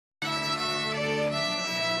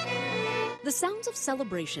The sounds of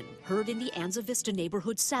celebration heard in the Anza Vista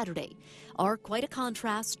neighborhood Saturday are quite a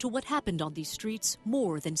contrast to what happened on these streets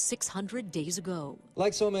more than 600 days ago.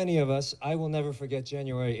 Like so many of us, I will never forget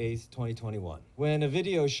January 8th, 2021, when a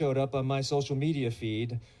video showed up on my social media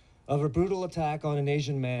feed of a brutal attack on an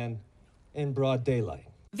Asian man in broad daylight.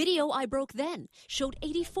 Video I broke then showed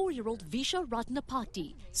 84-year-old Vicha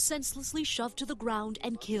Ratanapakdee senselessly shoved to the ground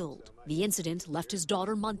and killed. The incident left his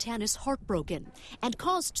daughter Montanus heartbroken and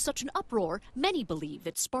caused such an uproar, many believe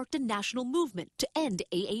it sparked a national movement to end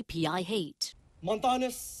AAPI hate.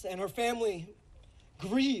 Montanus and her family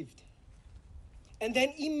grieved and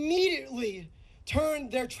then immediately turned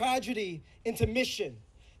their tragedy into mission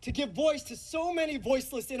to give voice to so many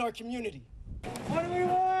voiceless in our community. What do we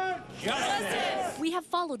want? Justice! We have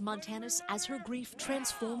followed Montanus as her grief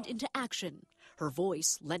transformed into action. Her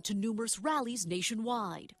voice led to numerous rallies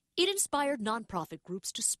nationwide. It inspired nonprofit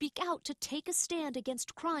groups to speak out to take a stand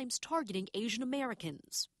against crimes targeting Asian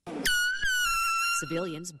Americans.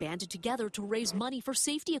 Civilians banded together to raise money for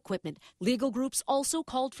safety equipment. Legal groups also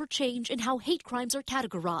called for change in how hate crimes are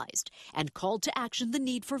categorized and called to action the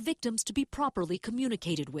need for victims to be properly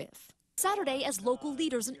communicated with. Saturday, as local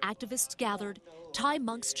leaders and activists gathered, Thai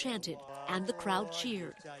monks chanted and the crowd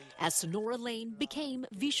cheered as Sonora Lane became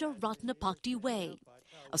Vicha Ratanapakdee Way,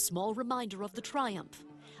 a small reminder of the triumph,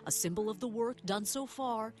 a symbol of the work done so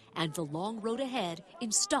far and the long road ahead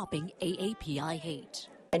in stopping AAPI hate.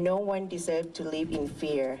 And no one deserves to live in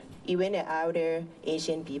fear, even the elder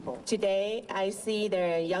Asian people. Today, I see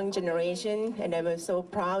the young generation, and I'm so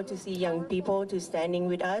proud to see young people to standing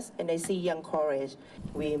with us, and I see young courage.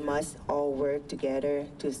 We must all work together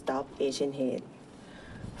to stop Asian hate.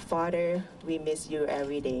 Father, we miss you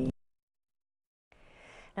every day.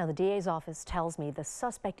 Now, the DA's office tells me the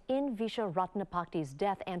suspect in Vicha Ratanapakdee's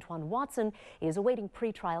death, Antoine Watson, is awaiting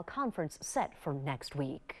pretrial conference set for next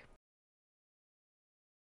week.